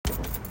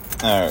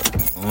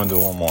Alright, I'm gonna do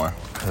one more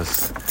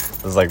because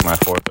this is like my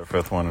fourth or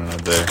fifth one in a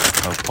day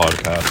of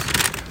podcast.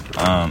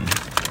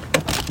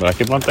 But I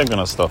keep on thinking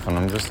of stuff, and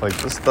I'm just like,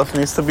 this stuff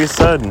needs to be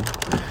said.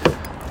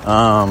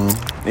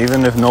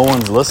 Even if no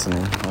one's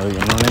listening, you know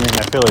what I mean?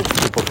 I feel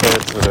like people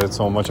care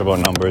so much about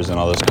numbers and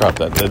all this crap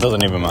that it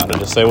doesn't even matter.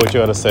 Just say what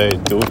you gotta say,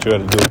 do what you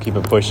gotta do, keep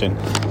it pushing,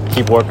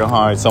 keep working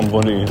hard.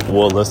 Somebody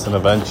will listen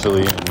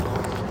eventually.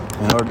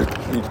 In order,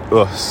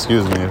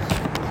 excuse me,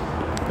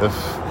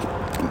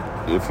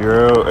 if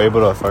you're able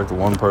to affect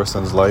one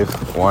person's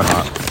life, why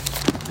not?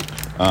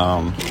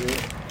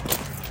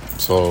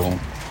 So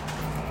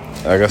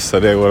I guess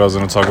today what I was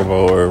going to talk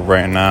about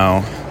right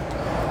now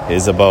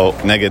is about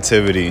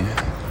negativity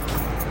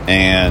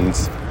and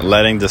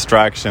letting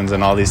distractions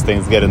and all these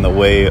things get in the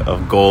way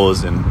of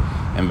goals and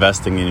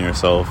investing in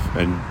yourself,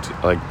 and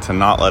like to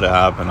not let it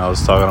happen. I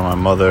was talking to my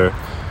mother,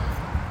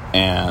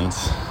 and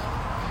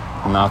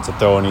not to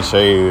throw any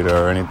shade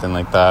or anything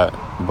like that,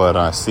 but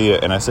I see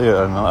it in a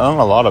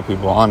lot of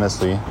people,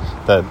 honestly,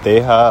 that they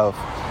have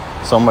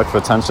so much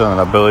potential and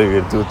ability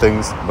to do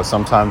things, but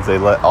sometimes they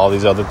let all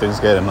these other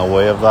things get in the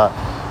way of that,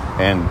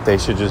 and they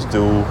should just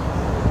do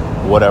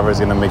whatever's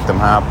going to make them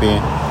happy.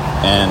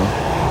 And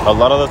a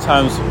lot of the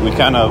times we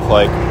kind of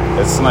like,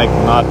 it's like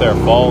not their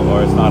fault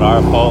or it's not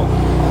our fault,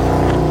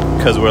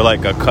 because we're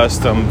like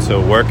accustomed to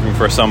working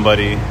for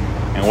somebody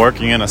and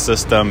working in a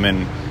system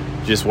and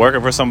just working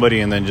for somebody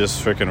and then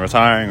just freaking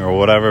retiring or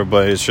whatever.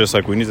 But it's just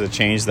like we need to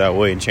change that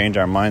way and change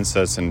our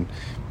mindsets and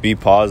be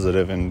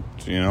positive. And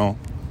you know,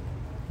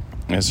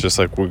 it's just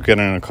like we're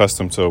getting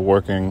accustomed to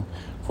working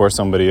for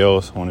somebody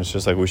else when it's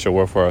just like we should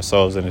work for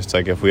ourselves. And it's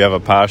like, if we have a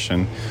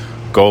passion,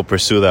 go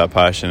pursue that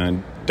passion,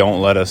 and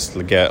don't let us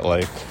get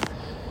like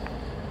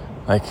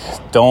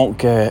don't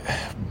get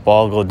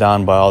boggled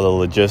down by all the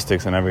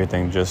logistics and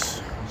everything.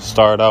 Just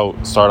start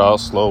out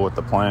slow with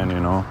the plan,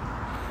 you know.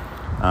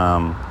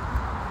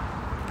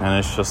 And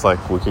it's just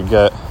like we could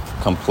get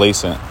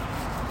complacent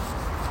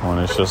when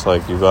it's just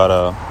like you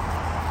gotta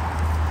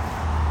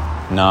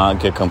not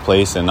get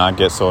complacent, not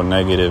get so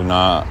negative,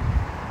 not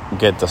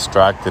get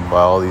distracted by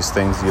all these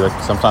things.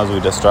 Sometimes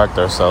we distract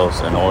ourselves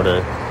in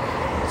order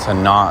to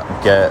not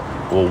get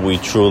what we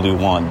truly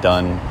want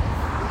done.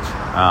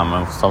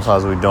 And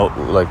sometimes we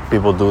don't, like,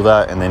 people do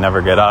that and they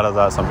never get out of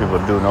that. Some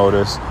people do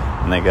notice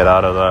and they get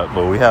out of that.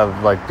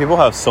 But people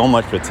have so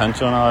much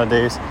potential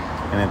nowadays,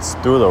 and it's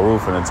through the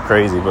roof and it's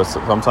crazy, but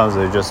sometimes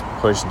they're just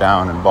pushed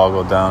down and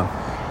boggled down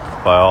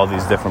by all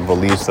these different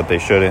beliefs that they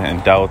shouldn't,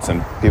 and doubts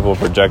and people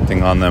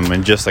projecting on them,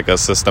 and just like a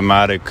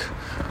systematic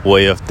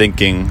way of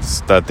thinking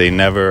that they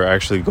never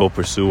actually go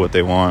pursue what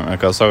they want.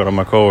 Like I was talking to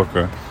my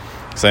coworker,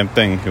 same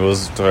thing. He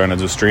was trying to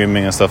do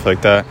streaming and stuff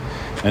like that,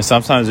 and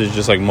sometimes it's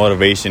just like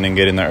motivation and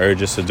getting the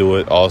urges to do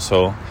it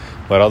also,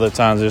 but other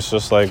times it's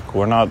just like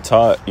we're not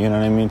taught, you know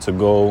what I mean, to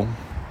go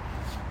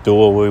do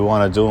what we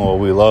want to do and what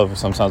we love.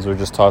 Sometimes we're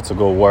just taught to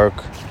go work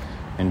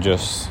and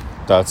just,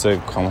 that's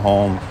it, come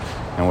home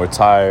and we're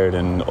tired,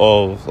 and I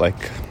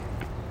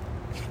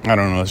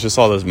don't know, it's just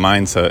all this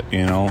mindset,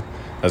 you know,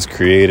 that's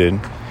created.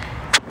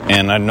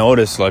 And I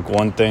noticed like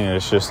one thing,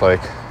 it's just like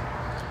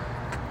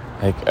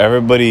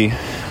everybody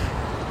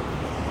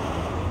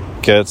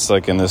gets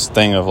like in this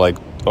thing of like,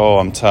 oh,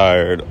 I'm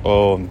tired,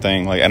 oh, I'm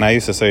thinking, like, and I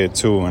used to say it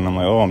too, and I'm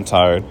like, oh, I'm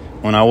tired,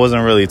 when I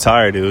wasn't really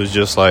tired. It was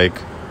just like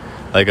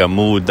a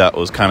mood that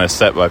was kind of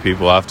set by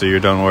people after you're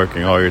done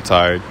working. Oh, you're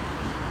tired.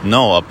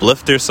 No,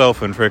 uplift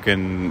yourself and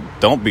freaking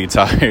don't be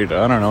tired.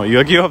 I don't know.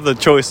 You have the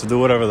choice to do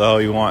whatever the hell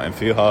you want and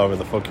feel however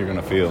the fuck you're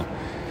going to feel,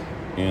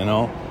 you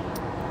know?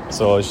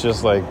 So it's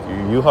just like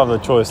you have the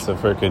choice to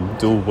freaking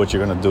do what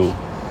you're going to do,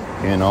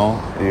 you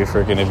know? If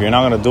you're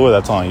not going to do it,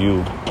 that's on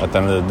you at the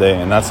end of the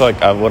day. And that's like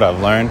what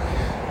I've learned.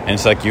 And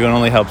it's like you can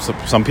only help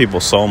some people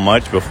so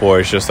much before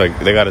it's just like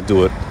they got to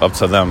do it up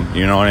to them.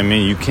 You know what I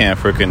mean? You can't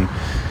freaking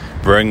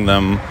bring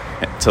them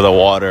to the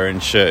water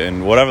and shit,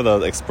 and whatever the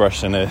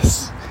expression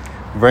is,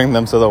 bring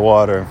them to the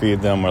water and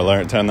feed them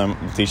or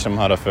teach them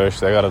how to fish.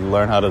 They got to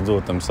learn how to do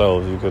it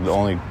themselves. You could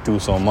only do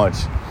so much.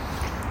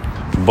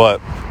 But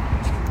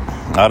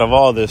out of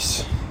all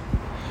this,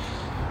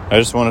 I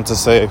just wanted to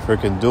say,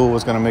 freaking do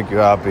what's going to make you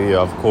happy,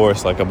 of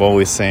course, like I'm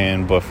always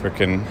saying, but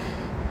freaking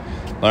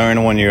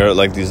learn when you're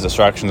like these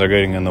distractions are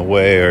getting in the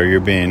way or you're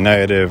being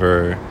negative,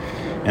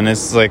 and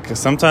it's like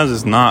sometimes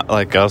it's not,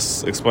 like I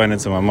was explaining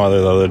to my mother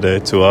the other day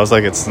too. I was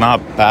like, it's not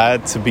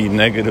bad to be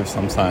negative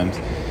sometimes.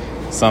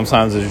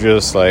 Sometimes it's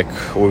just like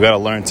we got to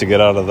learn to get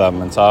out of that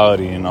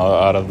mentality and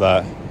out of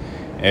that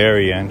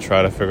area and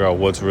try to figure out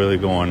what's really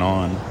going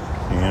on.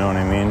 You know what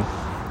I mean?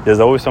 There's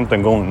always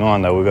something going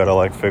on that we got to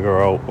like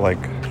figure out,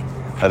 like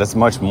that it's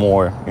much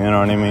more. You know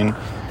what I mean?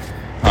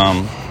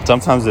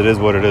 Sometimes it is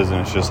what it is,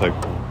 and it's just like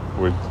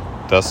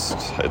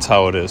it's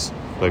how it is.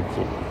 Like,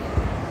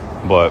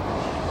 but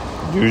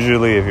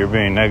usually if you're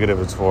being negative,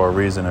 it's for a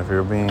reason. If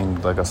you're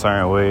being like a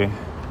certain way,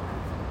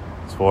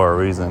 it's for a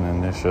reason.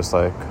 And it's just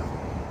like,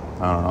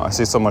 I don't know, I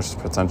see so much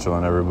potential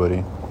in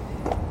everybody,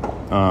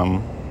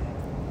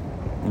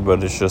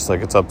 but it's just like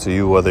it's up to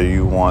you whether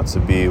you want to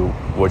be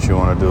what you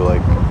want to do.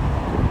 Like,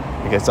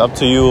 you Like, it's up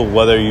to you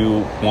whether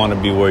you want to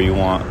be where you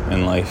want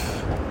in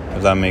life,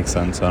 if that makes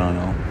sense. I don't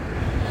know.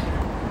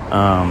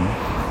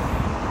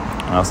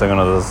 I was thinking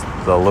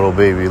of the Little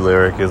Baby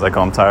lyric is like,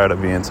 I'm tired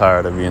of being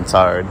tired of being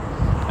tired.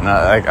 And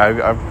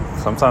I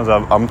sometimes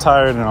I'm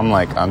tired, and I'm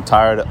like, I'm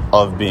tired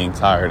of being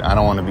tired. I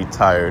don't want to be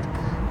tired.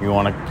 You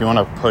want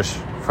to push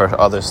for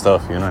other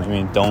stuff, you know what I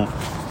mean?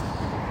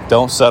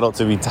 Don't settle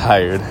to be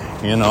tired,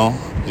 you know?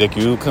 Like,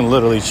 you can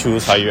literally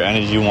choose how your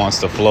energy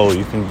wants to flow.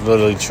 You can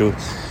literally choose,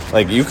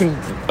 like, you can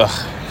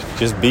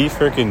just be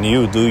freaking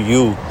you, do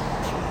you.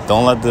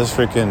 Don't let this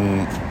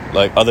freaking,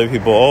 like, other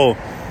people,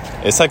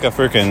 it's like a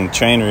freaking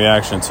chain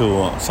reaction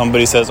too.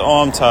 Somebody says,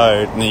 I'm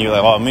tired, and then you're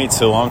like, me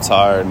too, I'm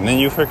tired, and then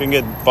you freaking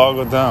get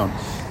boggled down.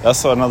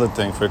 That's another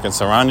thing. Freaking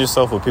surround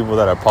yourself with people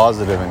that are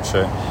positive and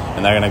shit,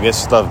 and they're gonna get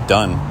stuff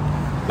done.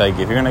 Like,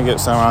 if you're gonna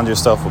surround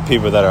yourself with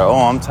people that are,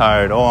 I'm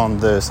tired, I'm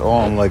this,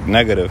 I'm like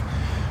negative.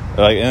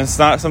 Like, and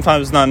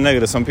sometimes it's not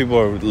negative. Some people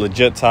are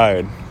legit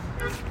tired,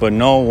 but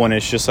no, when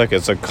it's just like,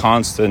 it's a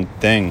constant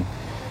thing,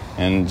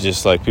 and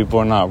just like people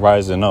are not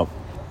rising up.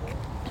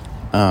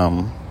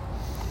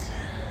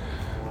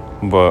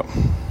 But,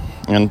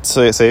 and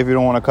say if you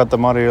don't want to cut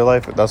them out of your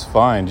life, that's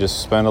fine.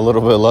 Just spend a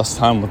little bit less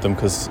time with them,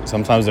 because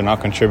sometimes they're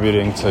not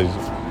contributing to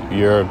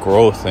your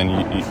growth, and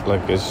you,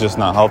 like, it's just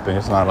not helping.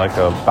 It's not like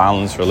a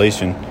balanced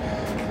relation.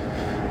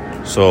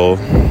 So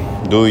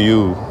do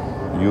you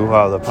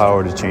have the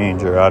power to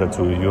change your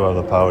attitude. You have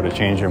the power to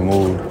change your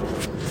mood.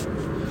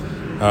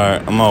 All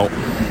right, I'm out.